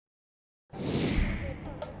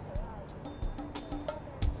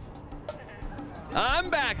I'm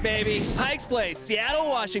back, baby. Pike's Place, Seattle,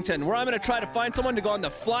 Washington, where I'm going to try to find someone to go on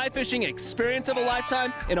the fly fishing experience of a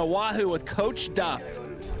lifetime in Oahu with Coach Duff.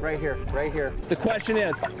 Right here, right here. The question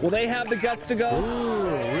is, will they have the guts to go?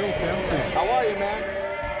 Ooh, real tempting. How are you, man?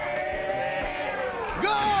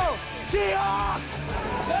 Go! Seahawks!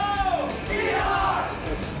 Go! Seahawks!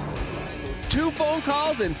 2 phone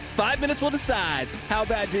calls and 5 minutes will decide. How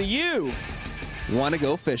bad do you want to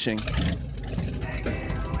go fishing?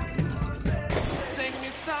 Take me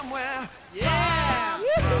somewhere. Yeah!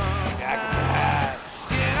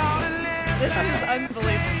 This is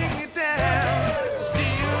unbelievable.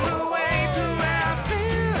 Steal away to where I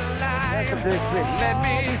feel alive. That's a big fish. Let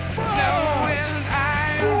me know when I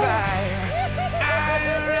arrive.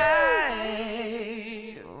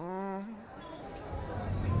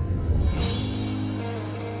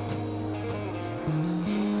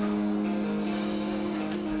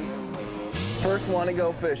 First want to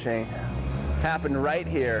go fishing happened right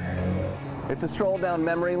here. It's a stroll down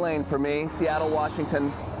memory lane for me, Seattle,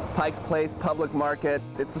 Washington, Pike's Place Public Market.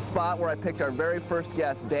 It's the spot where I picked our very first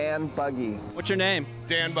guest, Dan Buggy. What's your name?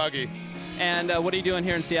 Dan Buggy. And what are you doing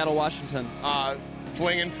here in Seattle, Washington?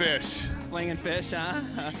 Flinging fish. Flinging fish, huh?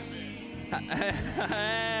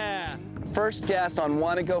 First guest on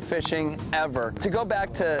Wanna Go Fishing ever. To go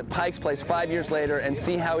back to Pike's Place 5 years later and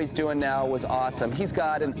see how he's doing now was awesome. He's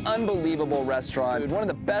got an unbelievable restaurant, one of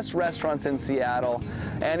the best restaurants in Seattle,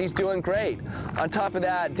 and he's doing great. On top of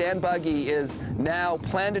that, Dan Buggy is now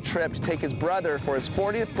planned a trip to take his brother for his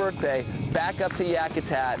 40th birthday back up to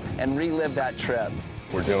Yakutat and relive that trip.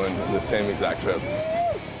 We're doing the same exact trip.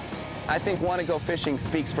 I think Wanna Go Fishing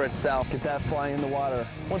speaks for itself. Get that fly in the water.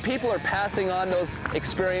 When people are passing on those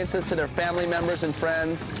experiences to their family members and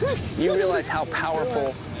friends, you realize how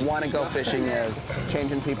powerful Wanna Go Fishing is.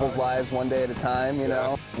 Changing people's lives one day at a time, you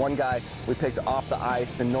know? One guy we picked off the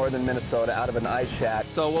ice in northern Minnesota out of an ice shack.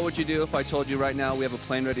 So what would you do if I told you right now we have a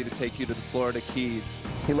plane ready to take you to the Florida Keys?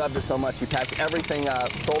 He loved it so much, he packed everything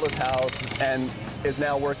up, sold his house, and is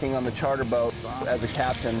now working on the charter boat as a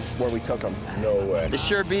captain where we took him. No way. It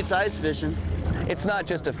sure beats ice fishing. It's not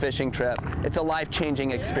just a fishing trip, it's a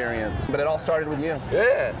life-changing experience. But it all started with you.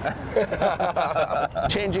 Yeah.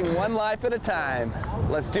 Changing one life at a time.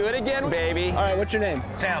 Let's do it again, baby. All right, what's your name?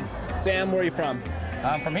 Sam. Sam, where are you from?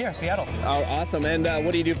 I'm from here, Seattle. Oh, awesome. And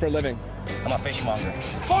what do you do for a living? I'm a fishmonger.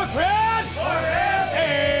 Fork ribs!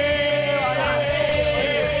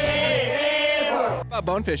 About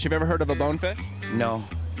bonefish. Have you ever heard of a bonefish? No.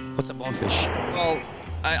 What's a bonefish? Well,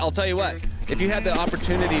 I'll tell you what. If you had the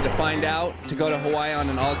opportunity to find out, to go to Hawaii on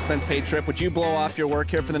an all-expense-paid trip, would you blow off your work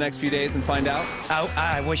here for the next few days and find out?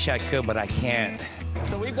 I wish I could, but I can't.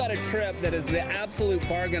 So we've got a trip that is the absolute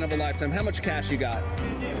bargain of a lifetime. How much cash you got?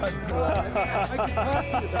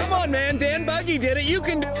 Come on, man. Dan Buggy did it. You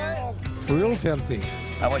can do it. Real tempting.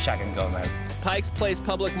 I wish I could go, man. Pike's Place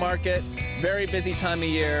Public Market, very busy time of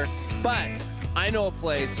year, but I know a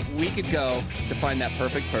place we could go to find that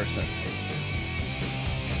perfect person.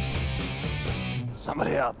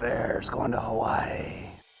 Somebody out there is going to Hawaii.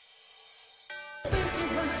 Thank you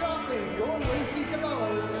for shopping your Lacey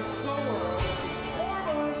Cabela's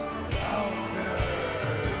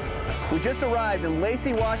We just arrived in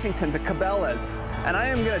Lacey, Washington to Cabella's, and I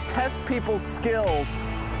am going to test people's skills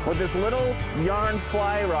with this little yarn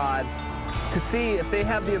fly rod to see if they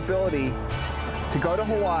have the ability to go to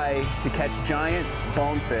Hawaii to catch giant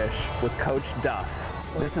bonefish with Coach Duff.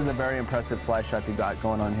 This is a very impressive fly shop you got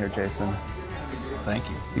going on here, Jason. Thank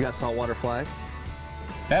you. You got saltwater flies?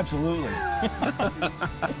 Absolutely.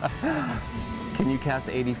 Can you cast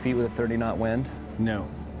 80 feet with a 30-knot wind? No.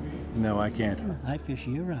 No, I can't. I fish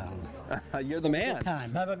year-round. You're the man.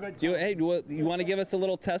 Time. Have a good time. You want to give us a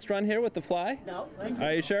little test run here with the fly? No, thank you.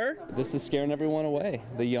 Are you sure? This is scaring everyone away.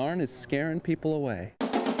 The yarn is scaring people away.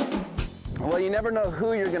 Well, you never know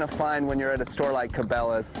who you're going to find when you're at a store like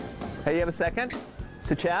Cabella's. Hey, you have a second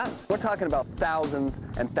to chat? We're talking about thousands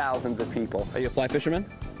and thousands of people. Are you a fly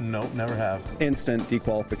fisherman? Nope, never have. Instant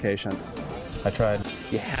dequalification. I tried.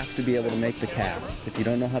 You have to be able to make the cast. If you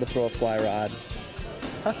don't know how to throw a fly rod,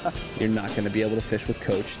 you're not going to be able to fish with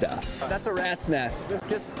Coach Duff. That's a rat's nest.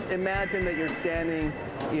 Just imagine that you're standing,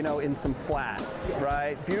 you know, in some flats,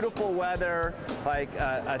 right? Beautiful weather, like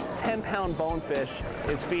a 10-pound bonefish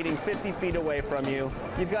is feeding 50 feet away from you.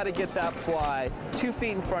 You've got to get that fly 2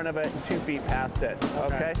 feet in front of it and 2 feet past it,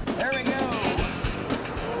 okay? There we go.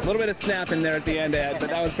 A little bit of snap in there at the end, Ed, but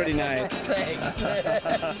that was pretty nice. Thanks.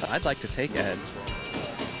 I'd like to take Ed.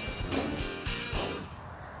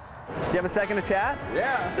 Do you have a second to chat?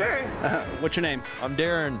 Yeah. Sure. What's your name? I'm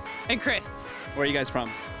Darren. And Chris. Where are you guys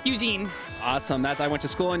from? Eugene. Awesome. I went to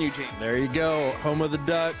school in Eugene. There you go, home of the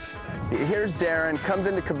Ducks. Here's Darren, comes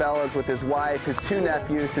into Cabella's with his wife, his 2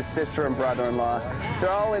 nephews, his sister and brother-in-law. They're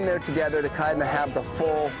all in there together to kind of have the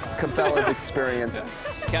full Cabella's experience.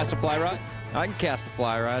 Cast a fly rod? I can cast a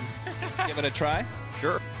fly rod. Give it a try.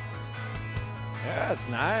 Sure. Yeah, that's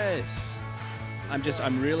nice.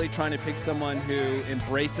 I'm really trying to pick someone who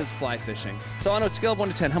embraces fly fishing. So on a scale of 1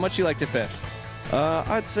 to 10, how much do you like to fish?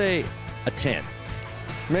 I'd say a 10,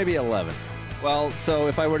 maybe 11. Well, so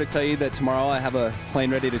if I were to tell you that tomorrow I have a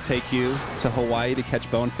plane ready to take you to Hawaii to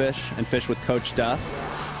catch bonefish and fish with Coach Duff,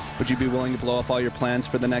 would you be willing to blow off all your plans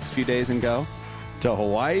for the next few days and go? To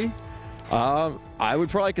Hawaii? I would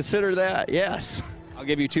probably consider that, yes. I'll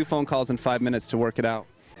give you 2 phone calls in 5 minutes to work it out.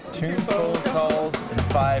 2 phone calls in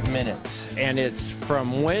 5 minutes. And it's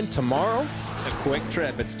from when? Tomorrow? A quick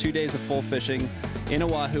trip. It's 2 days of full fishing in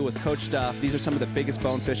Oahu with Coach Duff. These are some of the biggest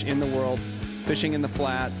bonefish in the world, fishing in the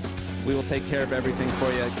flats. We will take care of everything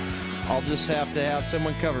for you. I'll just have to have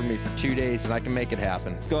someone cover me for 2 days and I can make it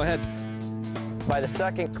happen. Go ahead. By the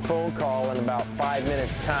second phone call in about 5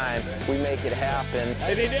 minutes time, we make it happen.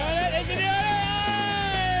 Is he doing it? Is he doing it?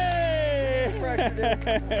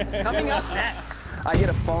 Coming up next, I get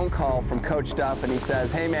a phone call from Coach Duff and he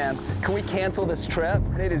says, hey man, can we cancel this trip?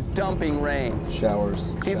 It is dumping rain.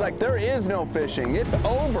 Showers. He's like, there is no fishing, it's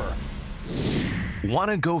over.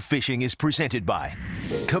 Wanna Go Fishing is presented by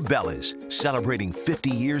Cabela's, celebrating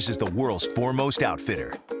 50 years as the world's foremost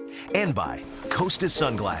outfitter. And by Costa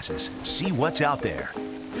Sunglasses, see what's out there.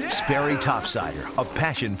 Sperry Topsider, a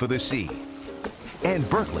passion for the sea. And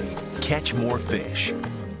Berkeley, catch more fish.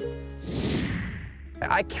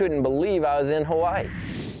 I couldn't believe I was in Hawaii.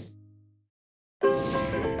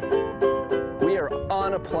 We are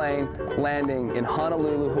on a plane landing in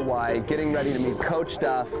Honolulu, Hawaii, getting ready to meet Coach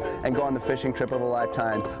Duff and go on the fishing trip of a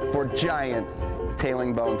lifetime for giant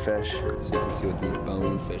tailing bonefish. So you can see what these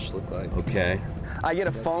bonefish look like. Okay. I get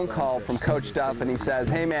a phone call from Coach Duff and he says,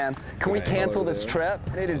 hey man, can we cancel this trip?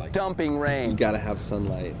 It is dumping rain. You gotta have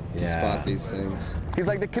sunlight to spot these things. He's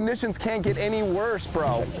like, the conditions can't get any worse,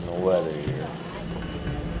 bro. And the weather here.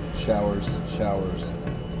 Showers, showers,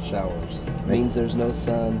 showers. Means there's no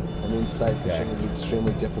sun. It means sight fishing is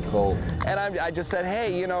extremely difficult. And I just said,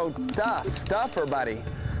 hey, you know, Duffer, buddy.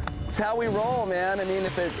 It's how we roll, man. I mean,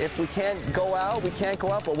 if we can't go out, we can't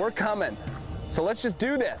go out, but we're coming. So let's just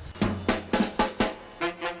do this.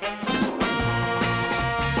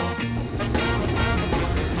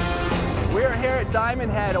 We're here at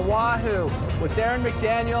Diamond Head, Oahu, with Darren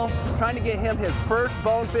McDaniel, trying to get him his first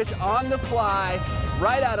bonefish on the fly,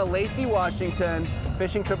 right out of Lacey, Washington.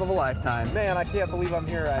 Fishing trip of a lifetime. Man, I can't believe I'm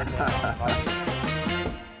here right now.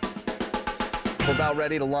 We're about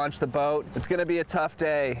ready to launch the boat. It's gonna be a tough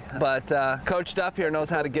day, but Coach Duff here knows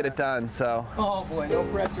how to get it done, so. Oh boy, no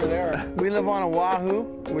pressure there. We live on Oahu,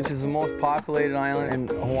 which is the most populated island in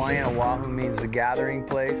Hawaiian. Oahu means the gathering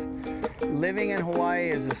place. Living in Hawaii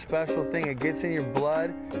is a special thing. It gets in your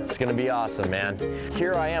blood. It's gonna be awesome, man.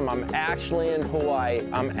 Here I am, I'm actually in Hawaii.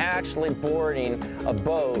 I'm actually boarding a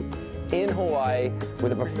boat in Hawaii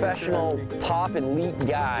with a professional top elite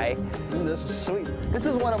guy. Ooh, this is sweet. This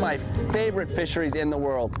is one of my favorite fisheries in the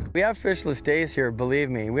world. We have fishless days here, believe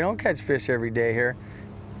me. We don't catch fish every day here.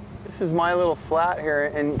 This is my little flat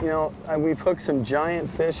here, and you know, we've hooked some giant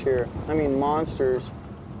fish here. I mean, monsters.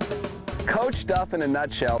 Coach Duff in a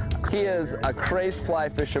nutshell. He is a crazed fly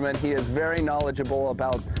fisherman. He is very knowledgeable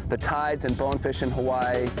about the tides and bonefish in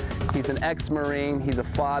Hawaii. He's an ex-Marine, he's a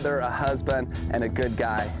father, a husband, and a good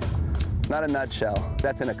guy. Not a nutshell,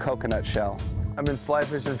 that's in a coconut shell. I've been fly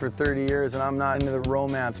fishing for 30 years and I'm not into the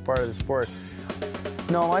romance part of the sport.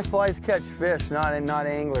 No, my flies catch fish, not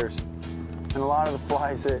anglers. And a lot of the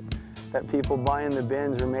flies that people buy in the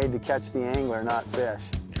bins are made to catch the angler, not fish.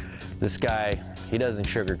 This guy, he doesn't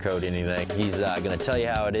sugarcoat anything. He's gonna tell you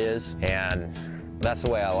how it is, and that's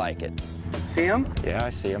the way I like it. See him? Yeah,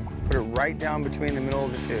 I see him. Put it right down between the middle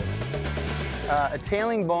of the two. A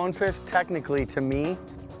tailing bonefish, technically, to me,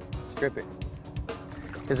 strip it,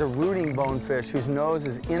 is a rooting bonefish whose nose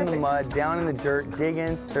is in the mud, down in the dirt,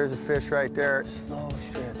 digging. There's a fish right there. Slow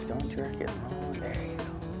strips, don't jerk it. Oh, there you go.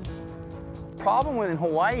 Problem with in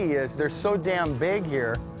Hawaii is they're so damn big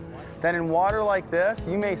here that in water like this,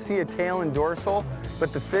 you may see a tail and dorsal,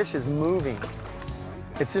 but the fish is moving.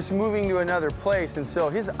 It's just moving to another place, and so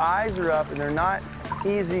his eyes are up and they're not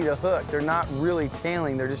easy to hook. They're not really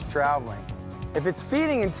tailing, they're just traveling. If it's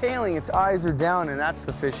feeding and tailing, its eyes are down, and that's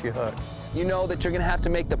the fish you hook. You know that you're gonna have to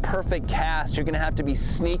make the perfect cast. You're gonna have to be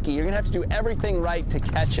sneaky. You're gonna have to do everything right to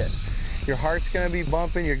catch it. Your heart's gonna be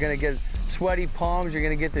bumping. You're gonna get sweaty palms. You're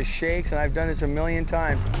gonna get the shakes, and I've done this a million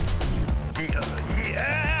times.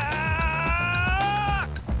 Yeah!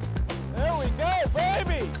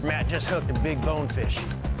 just hooked a big bonefish.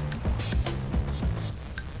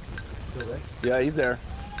 Yeah, he's there.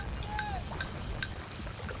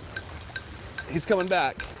 He's coming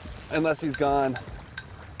back, unless he's gone.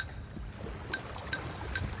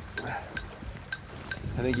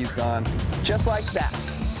 I think he's gone. Just like that.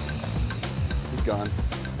 He's gone.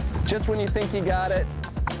 Just when you think you got it,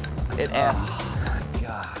 it ends. Oh, my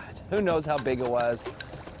God. Who knows how big it was?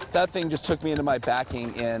 That thing just took me into my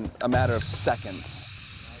backing in a matter of seconds.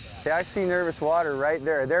 Okay, I see nervous water right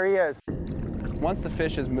there. There he is. Once the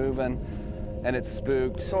fish is moving and it's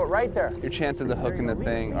spooked, So right there. your chances of hooking the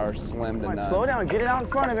thing are slim to Come on, none. slow down, get it out in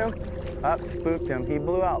front of him. Up, spooked him. He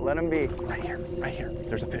blew out, let him be. Right here, right here.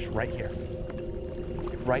 There's a fish right here.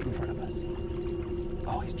 Right in front of us.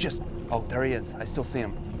 Oh, he's just, oh, there he is. I still see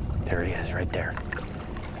him. There he is, right there.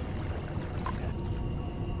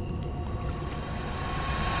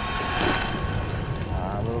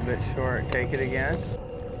 A little bit short, take it again.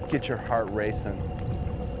 Get your heart racing.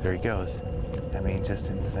 There he goes. I mean,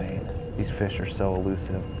 just insane. These fish are so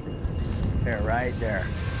elusive. There, right there.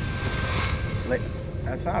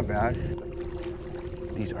 That's not bad.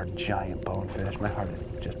 These are giant bonefish. My heart is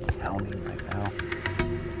just pounding right now.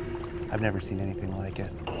 I've never seen anything like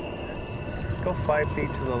it. Go 5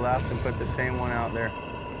 feet to the left and put the same one out there.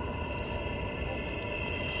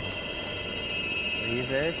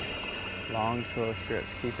 Leave it. Long, slow strips.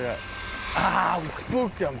 Keep it up. Ah, we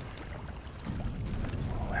spooked him.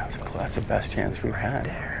 Oh, that's the best chance we've had.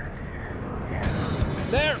 There. Yeah.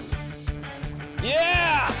 There!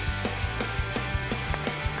 Yeah!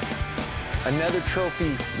 Another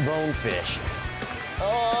trophy bonefish.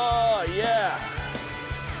 Oh, yeah!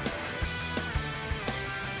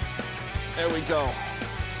 There we go.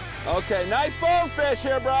 Okay, nice bonefish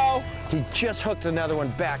here, bro. He just hooked another one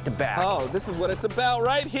back to back. Oh, this is what it's about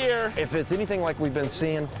right here. If it's anything like we've been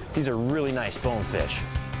seeing, these are really nice bonefish.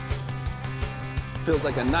 Feels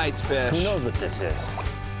like a nice fish. Who knows what this is?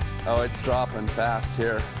 Oh, it's dropping fast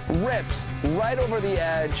here. Rips right over the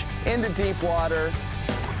edge, into deep water,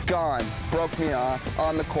 gone. Broke me off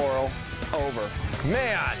on the coral, over.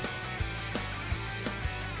 Man!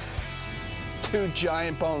 2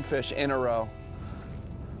 giant bonefish in a row.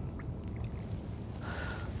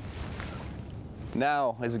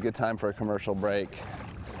 Now is a good time for a commercial break.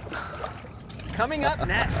 Coming up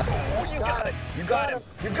next. Oh, you got it! You got him!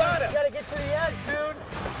 You got him! You gotta get to the edge, dude.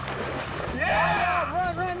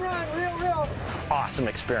 Yeah! Run, real. Awesome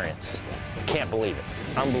experience. Can't believe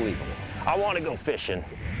it. Unbelievable. I want to go fishing.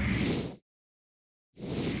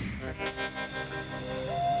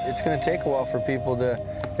 It's gonna take a while for people to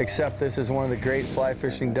accept this as one of the great fly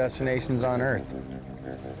fishing destinations on Earth.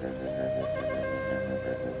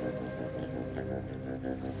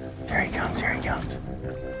 Here he comes, here he comes.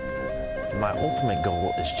 My ultimate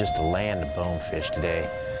goal is just to land a bonefish today.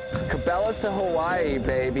 Cabela's to Hawaii,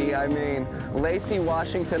 baby. I mean, Lacey,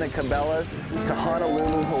 Washington at Cabela's to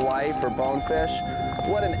Honolulu, Hawaii for bonefish.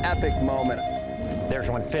 What an epic moment. There's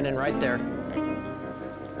one finning right there.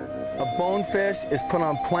 A bonefish is put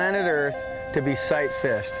on planet Earth to be sight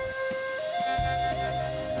fished.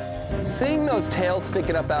 Seeing those tails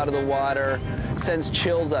sticking up out of the water sends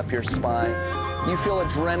chills up your spine. You feel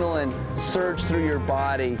adrenaline surge through your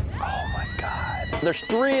body. Oh my God. There's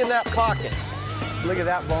 3 in that pocket. Look at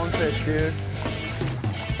that bonefish, dude.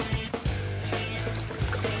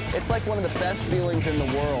 It's like one of the best feelings in the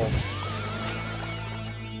world.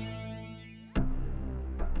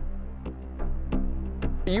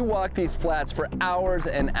 You walk these flats for hours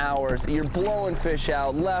and hours. You're blowing fish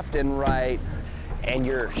out left and right. And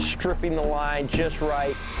you're stripping the line just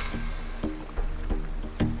right.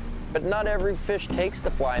 But not every fish takes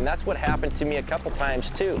the fly, and that's what happened to me a couple times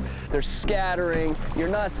too. They're scattering, you're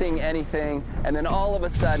not seeing anything, and then all of a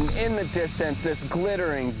sudden, in the distance, this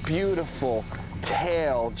glittering, beautiful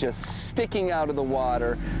tail just sticking out of the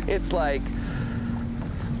water. It's like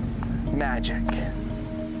magic.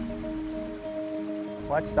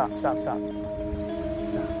 Watch, stop.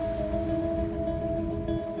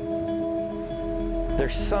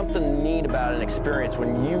 There's something neat about an experience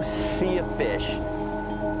when you see a fish.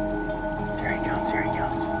 Here he comes. You're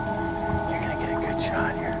gonna get a good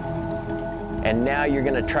shot here. And now you're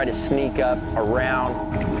gonna try to sneak up around.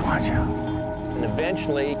 Watch out. And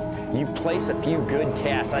eventually, you place a few good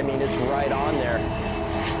casts. I mean, it's right on there.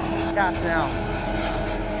 Cast now.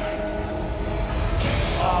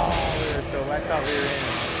 Oh, we were so, I thought we were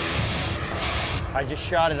in. I just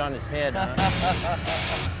shot it on his head, huh?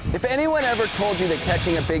 If anyone ever told you that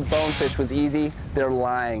catching a big bonefish was easy, they're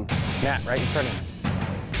lying. Matt, right in front of you.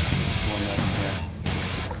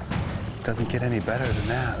 Doesn't get any better than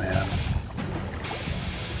that, man.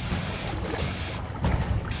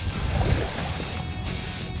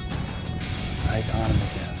 Right on him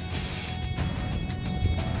again.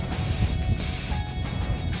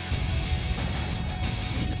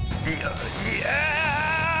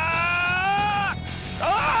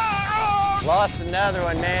 Lost another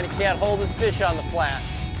one, man. He can't hold his fish on the flats.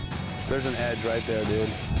 There's an edge right there, dude.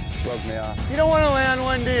 Broke me off. You don't want to land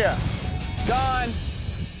one, do you? Gone.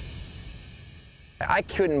 I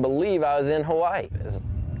couldn't believe I was in Hawaii. It was a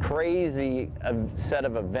crazy set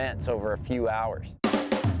of events over a few hours.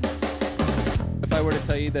 If I were to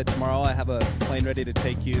tell you that tomorrow I have a plane ready to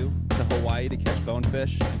take you to Hawaii to catch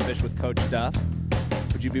bonefish and fish with Coach Duff,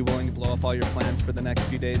 would you be willing to blow off all your plans for the next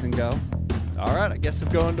few days and go? All right, I guess I'm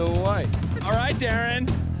going to Hawaii. All right,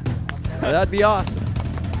 Darren. That'd be awesome.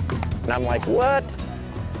 And I'm like, what?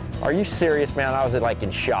 Are you serious, man? I was like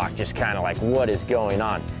in shock, just kind of like, what is going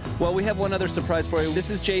on? Well, we have one other surprise for you.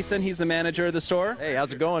 This is Jason. He's the manager of the store. Hey,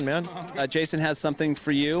 how's it going, man? Jason has something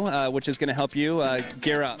for you, which is going to help you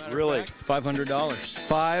gear up. Really? $500.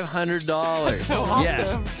 $500.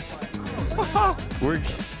 Yes.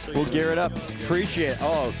 We'll gear it up. Appreciate it.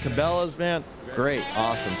 Oh, Cabela's, man. Great.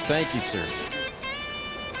 Awesome. Thank you, sir.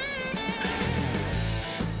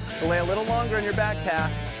 Lay a little longer in your back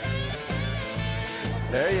cast.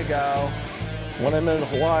 There you go. When I'm in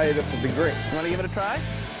Hawaii, this will be great. You want to give it a try?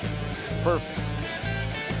 Perfect.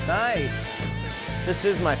 Nice. This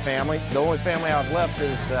is my family. The only family I've left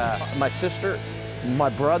is my sister, my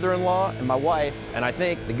brother-in-law, and my wife. And I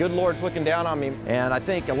think the good Lord's looking down on me. And I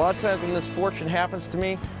think a lot of times when this fortune happens to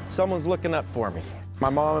me, someone's looking up for me.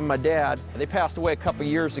 My mom and my dad, they passed away a couple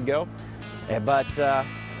years ago. But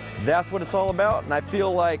that's what it's all about. And I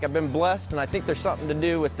feel like I've been blessed, and I think there's something to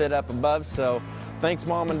do with it up above. So thanks,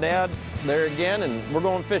 Mom and Dad, there again, and we're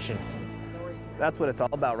going fishing. That's what it's all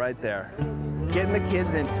about right there. Getting the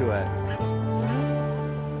kids into it.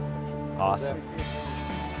 Awesome.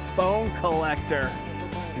 Bone collector.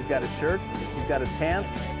 He's got his shirts, he's got his pants,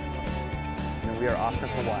 and we are off to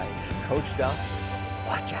Hawaii. Coach Duff,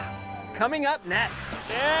 watch out. Coming up next.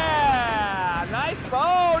 Yeah, nice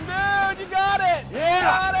bone, dude, you got it. Yeah. You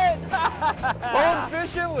got it. Bone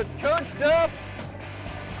fishing with Coach Duff.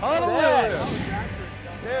 Hallelujah.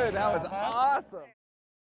 Dude, that was awesome.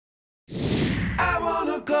 I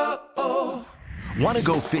wanna go. Wanna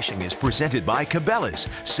Go Fishing is presented by Cabela's,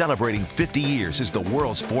 celebrating 50 years as the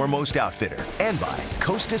world's foremost outfitter. And by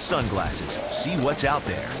Costa Sunglasses, see what's out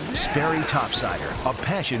there. Sperry Topsider, a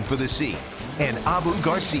passion for the sea. And Abu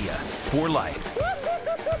Garcia, for life.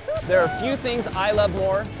 There are few things I love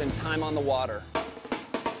more than time on the water.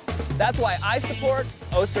 That's why I support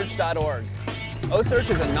osearch.org. OSearch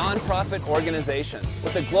is a nonprofit organization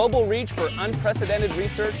with a global reach for unprecedented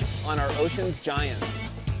research on our ocean's giants.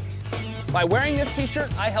 By wearing this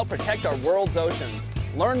t-shirt, I help protect our world's oceans.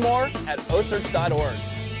 Learn more at osearch.org.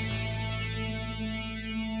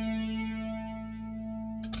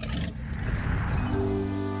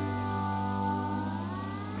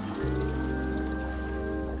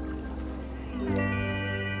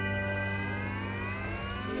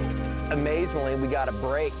 Amazingly, we got a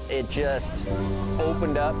break. It just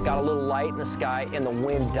opened up, got a little light in the sky, and the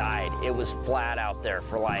wind died. It was flat out there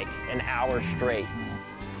for like an hour straight.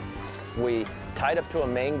 We tied up to a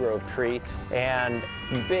mangrove tree, and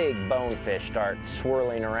big bonefish start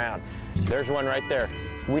swirling around. There's one right there.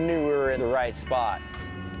 We knew we were in the right spot.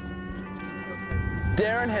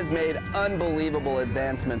 Darren has made unbelievable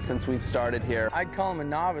advancements since we've started here. I'd call him a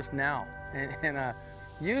novice now. And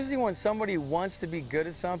usually when somebody wants to be good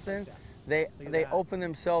at something, they open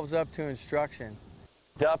themselves up to instruction.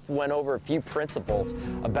 Duff went over a few principles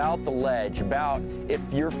about the ledge, about if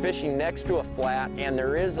you're fishing next to a flat and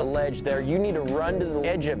there is a ledge there, you need to run to the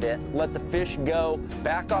edge of it, let the fish go,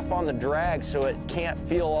 back off on the drag so it can't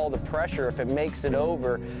feel all the pressure if it makes it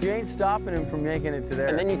over. You ain't stopping him from making it to there.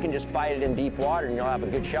 And then you can just fight it in deep water and you'll have a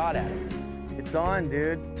good shot at it. It's on,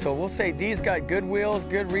 dude. So we'll say D's got good wheels,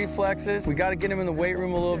 good reflexes. We got to get him in the weight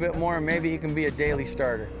room a little bit more, and maybe he can be a daily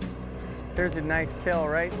starter. There's a nice tail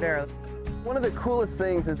right there. One of the coolest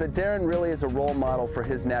things is that Darren really is a role model for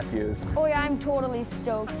his nephews. Oh yeah, I'm totally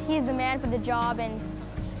stoked. He's the man for the job, and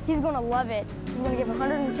he's going to love it. He's going to give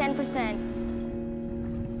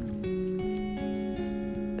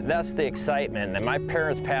 110%. That's the excitement. And my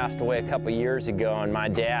parents passed away a couple years ago, and my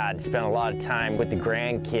dad spent a lot of time with the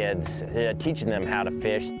grandkids, teaching them how to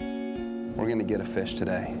fish. We're going to get a fish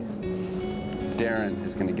today. Darren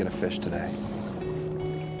is going to get a fish today.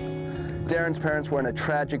 Darren's parents were in a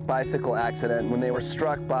tragic bicycle accident when they were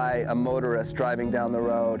struck by a motorist driving down the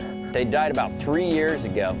road. They died about 3 years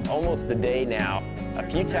ago, almost the day now. A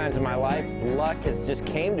few times in my life, luck has just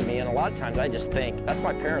came to me, and a lot of times I just think, that's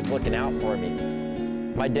my parents looking out for me.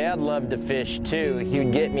 My dad loved to fish too. He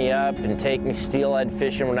would get me up and take me steelhead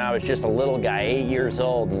fishing when I was just a little guy, 8 years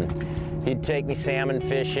old. And he'd take me salmon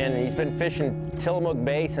fishing. And he's been fishing Tillamook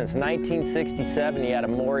Bay since 1967. He had a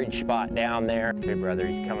moorage spot down there. Hey brother,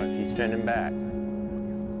 he's coming, he's finning back.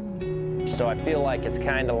 So I feel like it's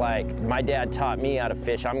kind of like my dad taught me how to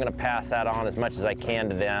fish. I'm gonna pass that on as much as I can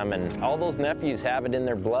to them. And all those nephews have it in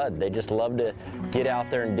their blood. They just love to get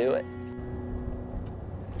out there and do it.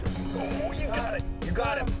 Oh, he's got it. You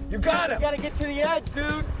got him. You got him. You gotta get to the edge,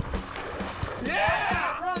 dude.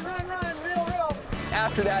 Yeah! Run, real.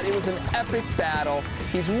 After that, it was an epic battle.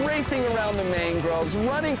 He's racing around the mangroves,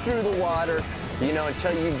 running through the water. You know,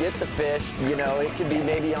 until you get the fish, you know, it could be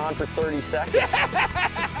maybe on for 30 seconds.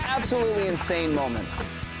 Absolutely insane moment.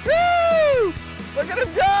 Woo! Look at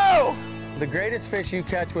him go! The greatest fish you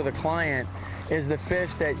catch with a client is the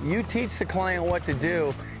fish that you teach the client what to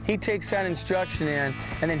do. He takes that instruction in,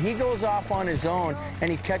 and then he goes off on his own, and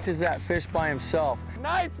he catches that fish by himself.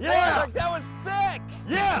 Nice, Yeah. That was sick.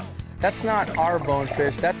 Yes. That's not our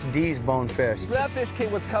bonefish, that's Dee's bonefish. That fish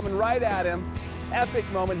was coming right at him. Epic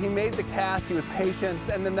moment. He made the cast, he was patient,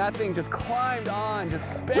 and then that thing just climbed on, just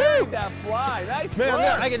buried that fly. Nice Man,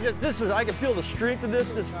 work. I can feel the strength of this.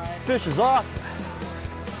 This fish is awesome.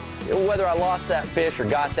 Whether I lost that fish or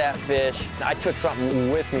got that fish, I took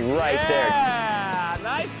something with me right there. Yeah,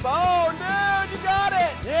 nice bone, dude. You got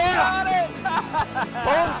it. Yeah. You got it.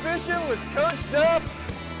 Bone fishing with Coach Duff.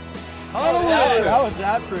 How was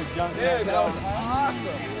that for a junk? Dude, that was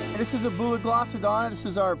awesome. This is a Bulaglossodon. This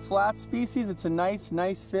is our flat species. It's a nice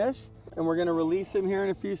fish. And we're gonna release him here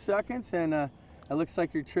in a few seconds. And it looks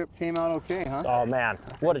like your trip came out okay, huh? Oh man,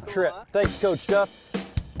 what a trip. Thanks, Coach Duff.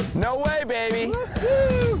 No way, baby.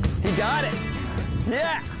 He got it.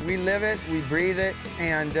 Yeah. We live it, we breathe it,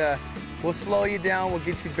 and we'll slow you down, we'll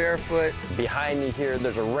get you barefoot. Behind me here,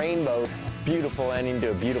 there's a rainbow. Beautiful ending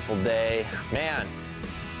to a beautiful day. Man,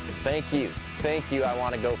 thank you. Thank you, I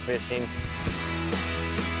want to go fishing.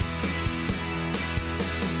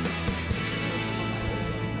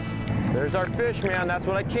 There's our fish, man. That's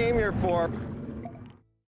what I came here for.